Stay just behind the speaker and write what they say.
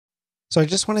So I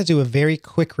just want to do a very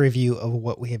quick review of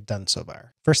what we have done so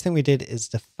far. First thing we did is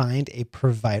defined a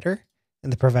provider,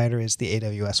 and the provider is the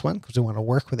AWS one because we want to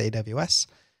work with AWS.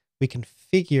 We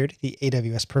configured the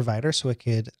AWS provider so it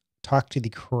could talk to the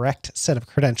correct set of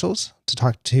credentials to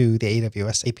talk to the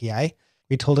AWS API.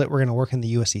 We told it we're going to work in the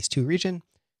US East 2 region.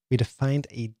 We defined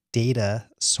a data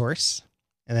source,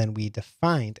 and then we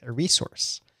defined a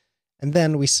resource. And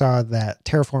then we saw that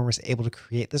Terraform was able to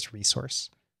create this resource,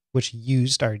 which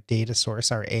used our data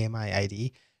source, our AMI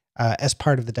ID, as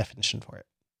part of the definition for it.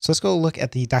 So let's go look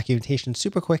at the documentation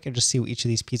super quick and just see what each of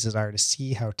these pieces are to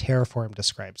see how Terraform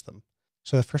describes them.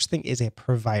 So the first thing is a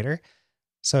provider.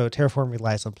 So Terraform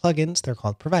relies on plugins. They're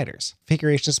called providers.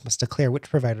 Configurations must declare which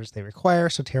providers they require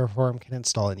so Terraform can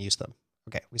install and use them.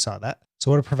 Okay, we saw that.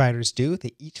 So what do providers do?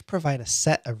 They each provide a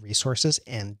set of resources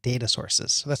and data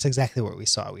sources. So that's exactly what we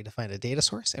saw. We defined a data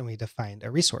source and we defined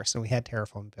a resource, and we had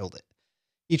Terraform build it.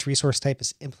 Each resource type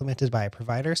is implemented by a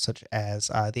provider, such as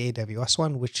the AWS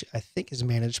one, which I think is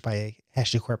managed by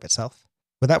HashiCorp itself.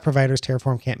 Without providers,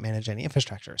 Terraform can't manage any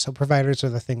infrastructure. So providers are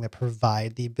the thing that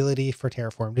provide the ability for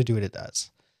Terraform to do what it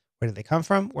does. Where do they come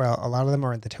from? Well, a lot of them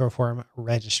are in the Terraform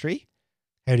registry.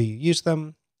 How do you use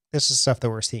them? This is stuff that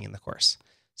we're seeing in the course.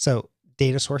 So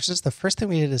data sources, the first thing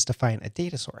we did is define a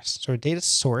data source. So a data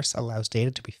source allows data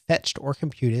to be fetched or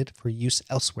computed for use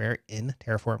elsewhere in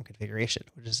Terraform configuration,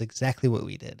 which is exactly what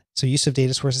we did. So use of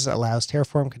data sources allows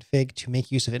Terraform config to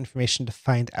make use of information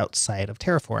defined outside of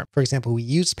Terraform. For example, we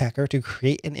used Packer to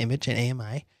create an image in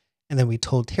AMI, and then we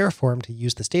told Terraform to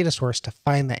use this data source to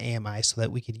find the AMI so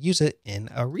that we could use it in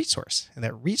a resource. And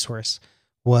that resource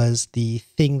was the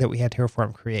thing that we had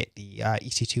Terraform create, the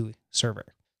EC2 server.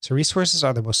 So resources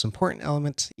are the most important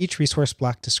element. Each resource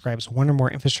block describes one or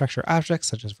more infrastructure objects,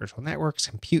 such as virtual networks,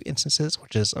 compute instances,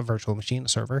 which is a virtual machine, a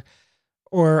server,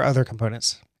 or other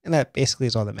components. And that basically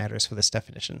is all that matters for this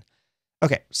definition.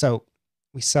 Okay, so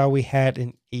we saw we had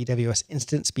an AWS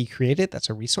instance be created. That's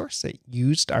a resource that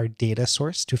used our data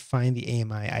source to find the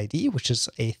AMI ID, which is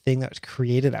a thing that was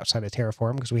created outside of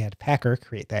Terraform because we had Packer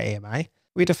create that AMI.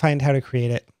 We defined how to create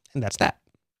it, and that's that.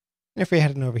 And if we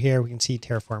head on over here, we can see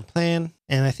Terraform plan.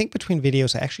 And I think between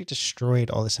videos, I actually destroyed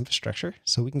all this infrastructure.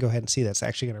 So we can go ahead and see that's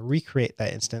actually going to recreate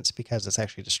that instance because it's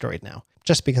actually destroyed now,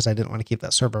 just because I didn't want to keep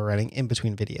that server running in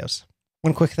between videos.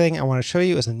 One quick thing I want to show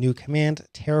you is a new command,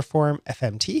 Terraform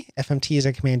Fmt. Fmt is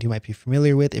a command you might be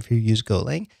familiar with if you use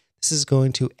Golang. This is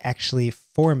going to actually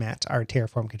format our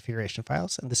Terraform configuration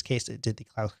files. In this case, it did the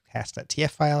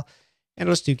cloudcast.tf file, and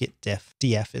it'll just do git diff.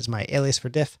 df is my alias for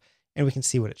diff. And we can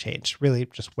see what it changed, really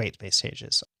just white-space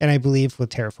changes. And I believe with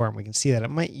Terraform, we can see that it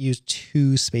might use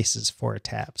 2 spaces for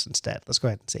tabs instead. Let's go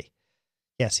ahead and see.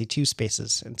 Yeah, see 2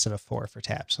 spaces instead of 4 for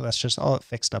tabs. So that's just all it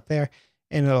fixed up there.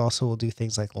 And it also will do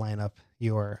things like line up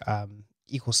your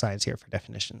equal signs here for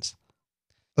definitions.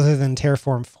 Other than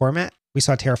Terraform format, we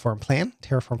saw Terraform plan.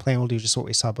 Terraform plan will do just what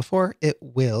we saw before. It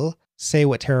will say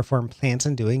what Terraform plans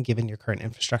on doing given your current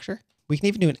infrastructure. We can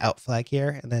even do an out flag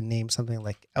here and then name something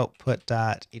like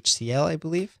output.hcl, I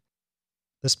believe.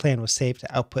 This plan was saved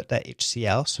to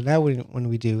output.hcl. So now when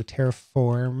we do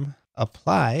Terraform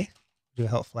apply, do a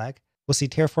help flag, we'll see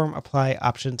Terraform apply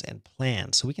options and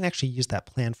plan. So we can actually use that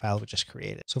plan file we just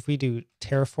created. So if we do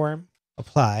Terraform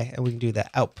apply, and we can do the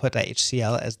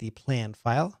output.hcl as the plan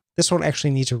file, this one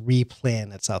actually needs to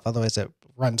replan itself. Otherwise it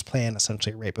runs plan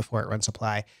essentially right before it runs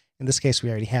apply. In this case, we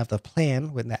already have the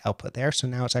plan with the output there. So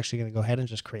now it's actually going to go ahead and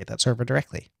just create that server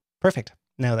directly. Perfect.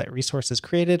 Now that resource is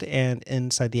created and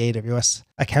inside the AWS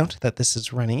account that this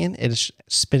is running in, it is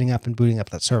spinning up and booting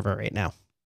up that server right now.